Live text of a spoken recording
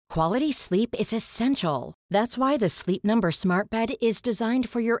Quality sleep is essential. That's why the Sleep Number Smart Bed is designed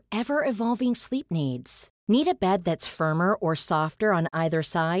for your ever-evolving sleep needs. Need a bed that's firmer or softer on either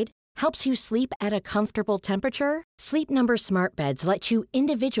side? Helps you sleep at a comfortable temperature? Sleep Number Smart Beds let you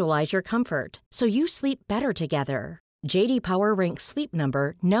individualize your comfort, so you sleep better together. J.D. Power ranks Sleep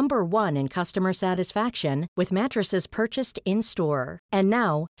Number number 1 in customer satisfaction with mattresses purchased in-store. And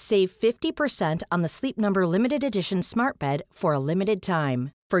now, save 50% on the Sleep Number Limited Edition Smart Bed for a limited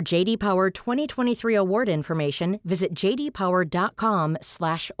time. For J.D. Power 2023 award information, visit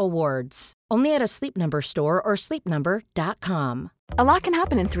jdpower.com/awards. Only at a Sleep Number store or sleepnumber.com. A lot can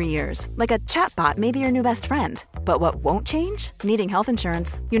happen in 3 years, like a chatbot may be your new best friend. But what won't change? Needing health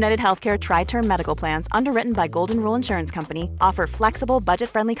insurance. United Healthcare Tri-Term Medical Plans, underwritten by Golden Rule Insurance Company, offer flexible,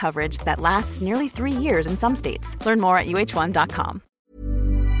 budget-friendly coverage that lasts nearly 3 years in some states. Learn more at uh1.com.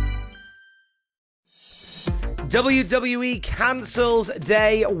 WWE cancels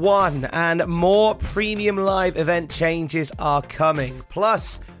day one, and more premium live event changes are coming.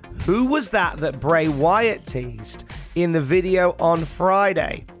 Plus, who was that Bray Wyatt teased in the video on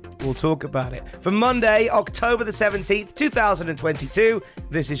Friday? We'll talk about it. For Monday, October the 17th, 2022,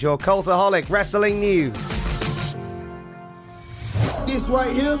 this is your Cultaholic Wrestling News. This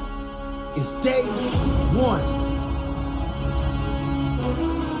right here is day one.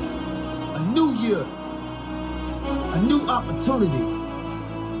 A new year. A new opportunity.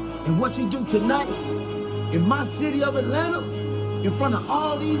 And what you do tonight in my city of Atlanta, in front of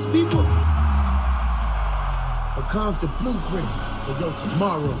all these people, becomes the blueprint for your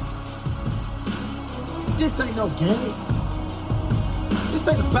tomorrow. This ain't no game. This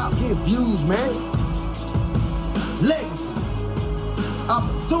ain't about getting views, man. Legacy,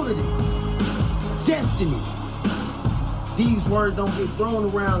 opportunity, destiny. These words don't get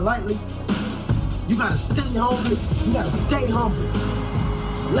thrown around lightly. You gotta stay hungry. You gotta stay humble.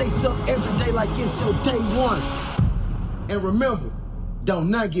 Lace up every day like it's your day one. And remember, don't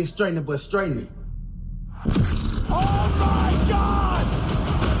not get straightened but straightening. Oh my God!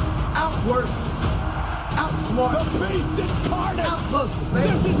 Outwork, outsmart, the beast incarnate. Out hustle, man.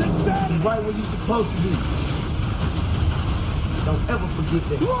 This is insanity. Right where you supposed to be. Don't ever forget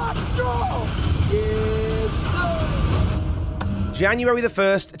that. Let's go! Yes, sir. January the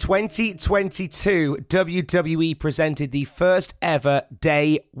 1st, 2022, WWE presented the first ever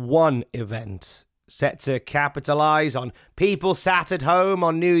Day 1 event. Set to capitalize on people sat at home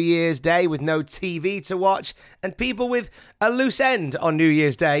on New Year's Day with no TV to watch, and people with a loose end on New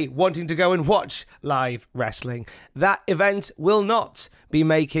Year's Day wanting to go and watch live wrestling. That event will not be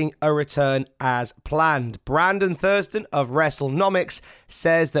making a return as planned. Brandon Thurston of WrestleNomics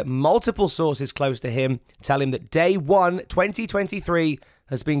says that multiple sources close to him tell him that Day 1, 2023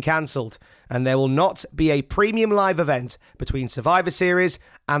 has been cancelled, and there will not be a premium live event between Survivor Series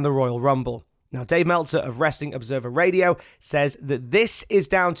and the Royal Rumble. Now, Dave Meltzer of Wrestling Observer Radio says that this is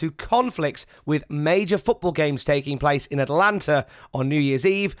down to conflicts with major football games taking place in Atlanta on New Year's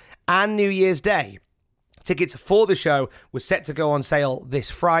Eve and New Year's Day. Tickets for the show were set to go on sale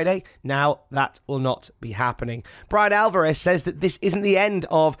this Friday. Now that will not be happening. Brian Alvarez says that this isn't the end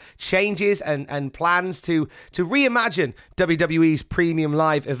of changes and plans to reimagine WWE's premium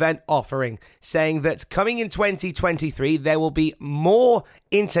live event offering, saying that coming in 2023, there will be more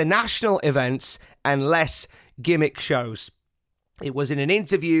international events and less gimmick shows. It was in an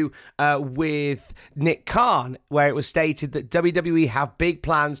interview with Nick Khan where it was stated that WWE have big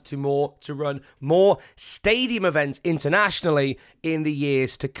plans to run more stadium events internationally in the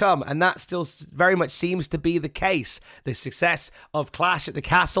years to come. And that still very much seems to be the case. The success of Clash at the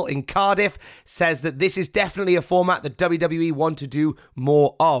Castle in Cardiff says that this is definitely a format that WWE want to do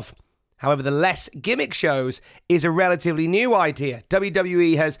more of. However, the less gimmick shows is a relatively new idea.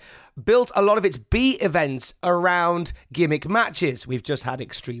 WWE has built a lot of its B events around gimmick matches. We've just had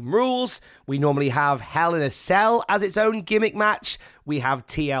Extreme Rules. We normally have Hell in a Cell as its own gimmick match. We have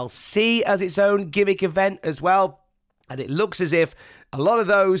TLC as its own gimmick event as well. And it looks as if a lot of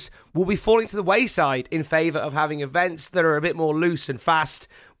those will be falling to the wayside in favour of having events that are a bit more loose and fast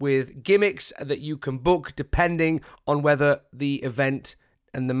with gimmicks that you can book depending on whether the event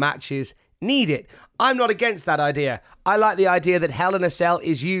and the matches need it. I'm not against that idea. I like the idea that Hell in a Cell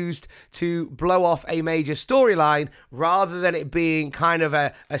is used to blow off a major storyline rather than it being kind of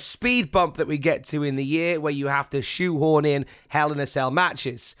a speed bump that we get to in the year where you have to shoehorn in Hell in a Cell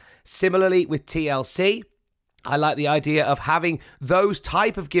matches. Similarly with TLC, I like the idea of having those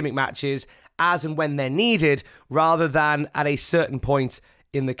type of gimmick matches as and when they're needed rather than at a certain point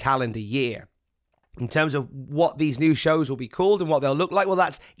in the calendar year. In terms of what these new shows will be called and what they'll look like, well,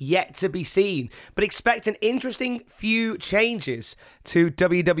 that's yet to be seen. But expect an interesting few changes to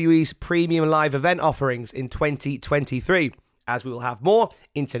WWE's premium live event offerings in 2023, as we will have more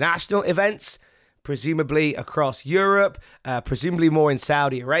international events, presumably across Europe, presumably more in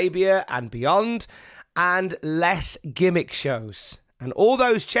Saudi Arabia and beyond, and less gimmick shows. And all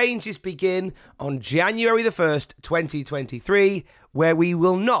those changes begin on January the 1st, 2023, where we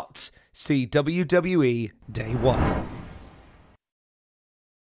will not see WWE Day 1.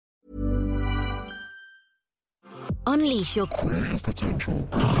 Unleash your potential.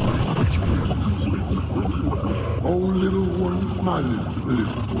 Oh, little one, my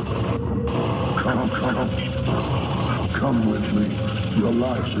little one. Come with me. Your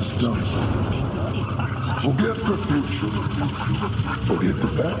life is done. Forget the future. Forget the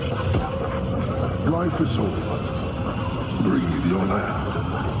past. Life is over. Breathe your last.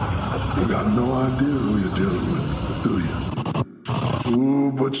 You got no idea who you're dealing with, do you?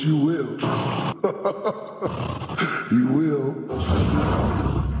 Ooh, but you will. You will.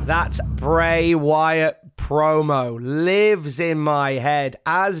 That Bray Wyatt promo lives in my head,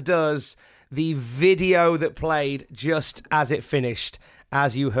 as does the video that played just as it finished,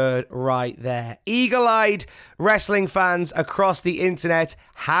 as you heard right there. Eagle-eyed wrestling fans across the internet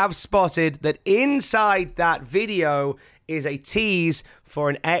have spotted that inside that video is a tease for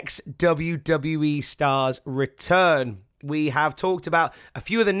an ex-WWE star's return. We have talked about a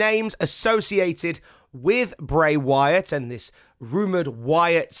few of the names associated with Bray Wyatt and this rumored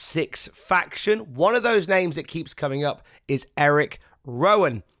Wyatt Six faction. One of those names that keeps coming up is Eric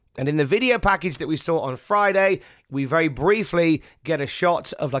Rowan. And in the video package that we saw on Friday, we very briefly get a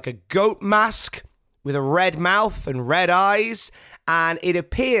shot of like a goat mask with a red mouth and red eyes. And it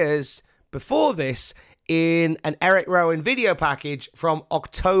appears before this in an Eric Rowan video package from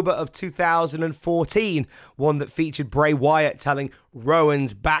October of 2014, one that featured Bray Wyatt telling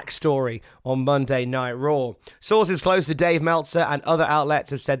Rowan's backstory on Monday Night Raw. Sources close to Dave Meltzer and other outlets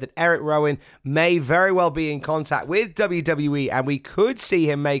have said that Eric Rowan may very well be in contact with WWE, and we could see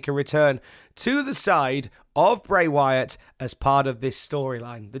him make a return to the side of Bray Wyatt as part of this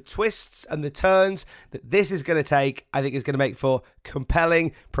storyline. The twists and the turns that this is going to take, I think, is going to make for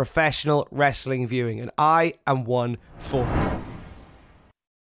compelling professional wrestling viewing, and I am one for it.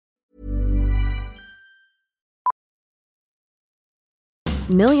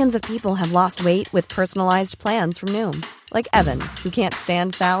 Millions of people have lost weight with personalized plans from Noom. Like Evan, who can't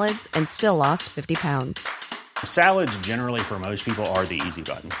stand salads and still lost 50 pounds. Salads generally for most people are the easy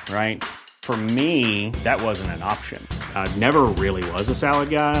button, right? For me, that wasn't an option. I never really was a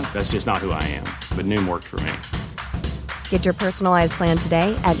salad guy. That's just not who I am. But Noom worked for me. Get your personalized plan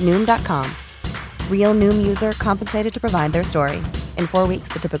today at Noom.com. Real Noom user compensated to provide their story. In 4 weeks,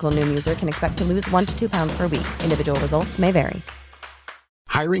 the typical Noom user can expect to lose 1 to 2 pounds per week. Individual results may vary.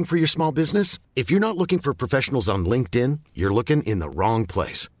 Hiring for your small business? If you're not looking for professionals on LinkedIn, you're looking in the wrong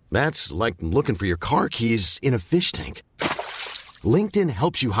place. That's like looking for your car keys in a fish tank. LinkedIn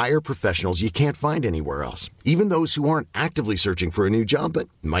helps you hire professionals you can't find anywhere else, even those who aren't actively searching for a new job but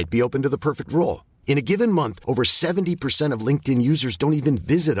might be open to the perfect role. In a given month, over 70% of LinkedIn users don't even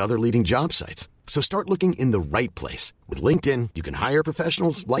visit other leading job sites. So start looking in the right place. With LinkedIn, you can hire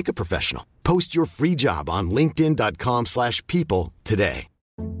professionals like a professional. Post your free job on linkedin.com/people today.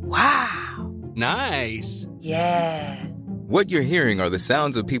 Wow. Nice. Yeah. What you're hearing are the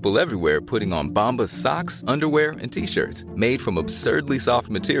sounds of people everywhere putting on Bombas socks, underwear, and T-shirts made from absurdly soft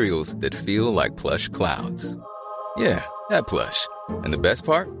materials that feel like plush clouds. Yeah, that plush. And the best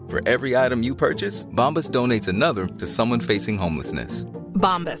part? For every item you purchase, Bombas donates another to someone facing homelessness.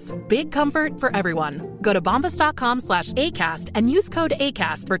 Bombas. Big comfort for everyone. Go to bombas.com/ACAST and use code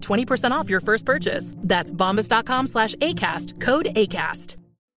ACAST for 20% off your first purchase. That's bombas.com/ACAST. Code ACAST.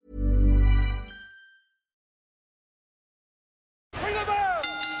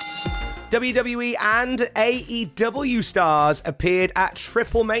 WWE and AEW stars appeared at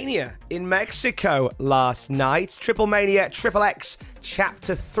Triple Mania in Mexico last night. Triple Mania XXX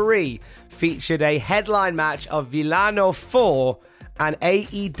Chapter 3 featured a headline match of Villano 4 and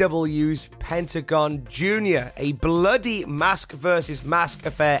AEW's Pentagon Jr. A bloody mask versus mask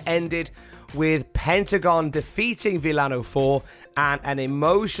affair ended with Pentagon defeating Villano 4 and an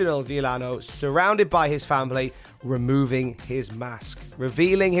emotional Villano surrounded by his family removing his mask,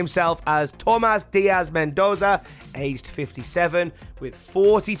 revealing himself as Tomas Diaz Mendoza, aged 57, with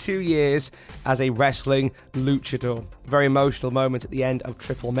 42 years as a wrestling luchador. Very emotional moment at the end of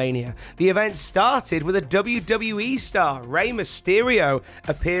Triple Mania. The event started with a WWE star, Rey Mysterio,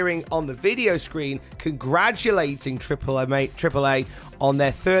 appearing on the video screen, congratulating AAA on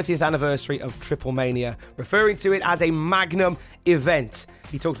their 30th anniversary of Triple Mania, referring to it as a magnum event.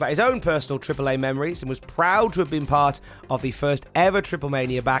 He talked about his own personal AAA memories and was proud to have been part of the first ever Triple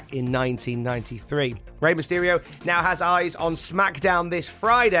Mania back in 1993. Rey Mysterio now has eyes on SmackDown this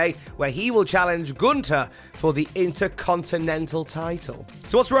Friday, where he will challenge Gunther for the Intercontinental title.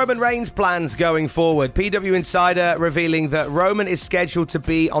 So what's Roman Reigns' plans going forward? PW Insider revealing that Roman is scheduled to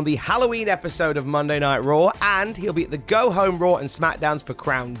be on the Halloween episode of Monday Night Raw, and he'll be at the Go Home Raw and SmackDowns for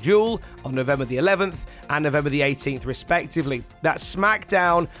Crown Jewel on November the 11th and November the 18th, respectively. That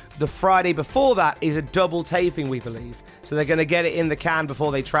SmackDown the Friday before that is a double taping, we believe. So they're going to get it in the can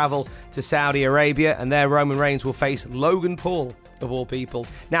before they travel to Saudi Arabia, and there Roman Reigns will face Logan Paul, of all people.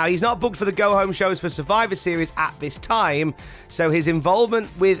 Now, he's not booked for the go-home shows for Survivor Series at this time, so his involvement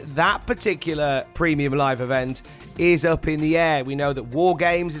with that particular premium live event is up in the air. We know that War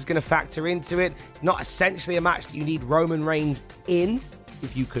Games is going to factor into it. It's not essentially a match that you need Roman Reigns in.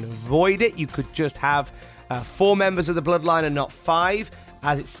 If you can avoid it, you could just have 4 members of the Bloodline and not 5.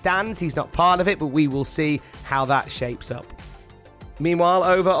 As it stands, he's not part of it, but we will see how that shapes up. Meanwhile,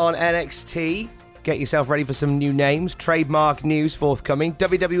 over on NXT, get yourself ready for some new names. Trademark news forthcoming.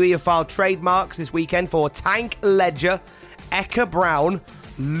 WWE have filed trademarks this weekend for Tank Ledger, Eka Brown,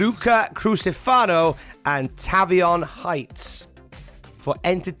 Luca Crucifano, and Tavion Heights. For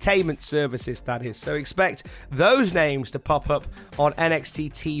entertainment services, that is. So expect those names to pop up on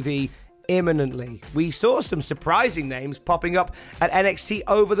NXT TV imminently. We saw some surprising names popping up at NXT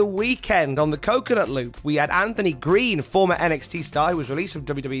over the weekend on the Coconut Loop. We had Anthony Green, former NXT star who was released from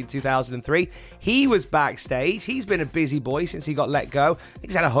WWE in 2003. He was backstage. He's been a busy boy since he got let go. I think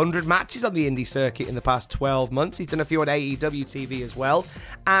he's had 100 matches on the indie circuit in the past 12 months. He's done a few on AEW TV as well.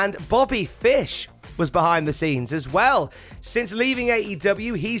 And Bobby Fish was behind the scenes as well. Since leaving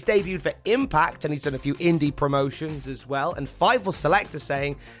AEW, he's debuted for Impact, and he's done a few indie promotions as well. And Fightful Select is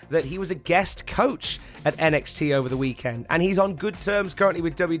saying that he was a guest coach at NXT over the weekend, and he's on good terms currently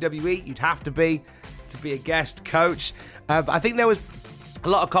with WWE. You'd have to be a guest coach. I think there was a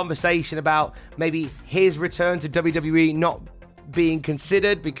lot of conversation about maybe his return to WWE not being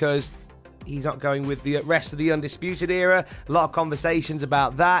considered because he's not going with the rest of the Undisputed Era. A lot of conversations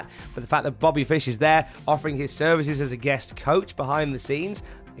about that. But the fact that Bobby Fish is there offering his services as a guest coach behind the scenes,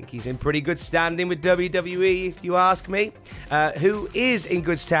 I think he's in pretty good standing with WWE, if you ask me. Who is in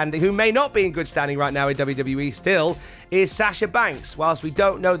good standing, who may not be in good standing right now in WWE still, is Sasha Banks. Whilst we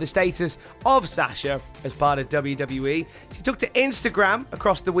don't know the status of Sasha as part of WWE, she took to Instagram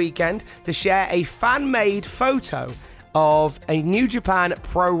across the weekend to share a fan-made photo of a New Japan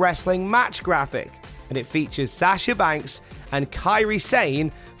Pro Wrestling match graphic, and it features Sasha Banks and Kairi Sane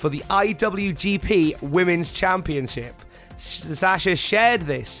for the IWGP Women's Championship. Sasha shared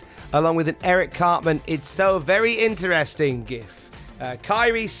this along with an Eric Cartman "It's So Very Interesting" gif.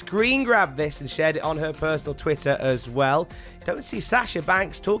 Kairi screen grabbed this and shared it on her personal Twitter as well. Don't see Sasha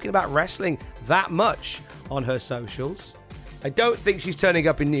Banks talking about wrestling that much on her socials. I don't think she's turning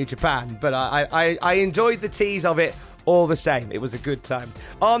up in New Japan, but I enjoyed the tease of it all the same. It was a good time.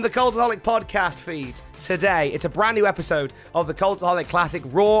 On the Cultaholic podcast feed today, it's a brand new episode of the Cultaholic Classic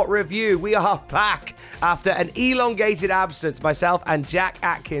Raw Review. We are back after an elongated absence. Myself and Jack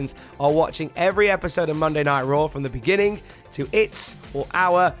Atkins are watching every episode of Monday Night Raw from the beginning to its or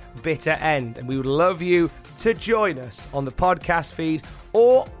our bitter end. And we would love you to join us on the podcast feed,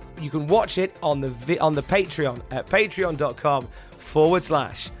 or you can watch it on the Patreon at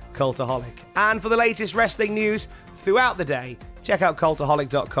patreon.com/Cultaholic. And for the latest wrestling news throughout the day, check out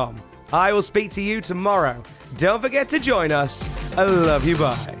cultaholic.com. I will speak to you tomorrow. Don't forget to join us. I love you.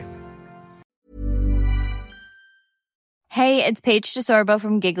 Bye. Hey, it's Paige DeSorbo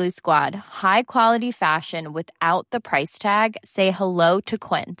from Giggly Squad. High quality fashion without the price tag. Say hello to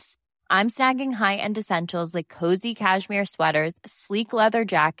Quince. I'm snagging high-end essentials like cozy cashmere sweaters, sleek leather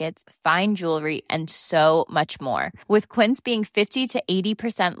jackets, fine jewelry, and so much more. With Quince being 50 to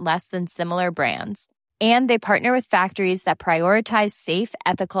 80% less than similar brands. And they partner with factories that prioritize safe,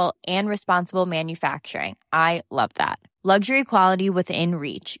 ethical, and responsible manufacturing. I love that. Luxury quality within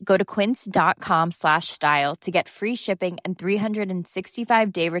reach. Go to quince.com/style to get free shipping and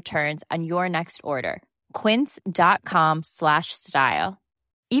 365-day returns on your next order. Quince.com/style.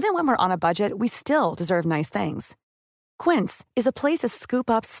 Even when we're on a budget, we still deserve nice things. Quince is a place to scoop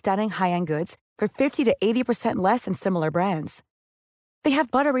up stunning high-end goods for 50 to 80% less than similar brands. They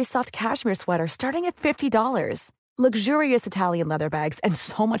have buttery soft cashmere sweaters starting at $50, luxurious Italian leather bags, and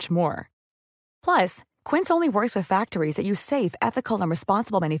so much more. Plus, Quince only works with factories that use safe, ethical, and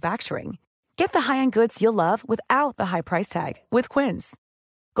responsible manufacturing. Get the high-end goods you'll love without the high price tag with Quince.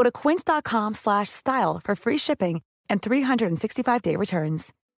 Go to quince.com/style for free shipping and 365-day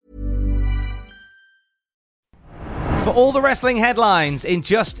returns. For all the wrestling headlines in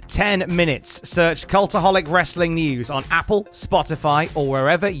just 10 minutes, search Cultaholic Wrestling News on Apple, Spotify, or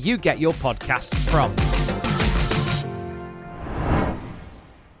wherever you get your podcasts from.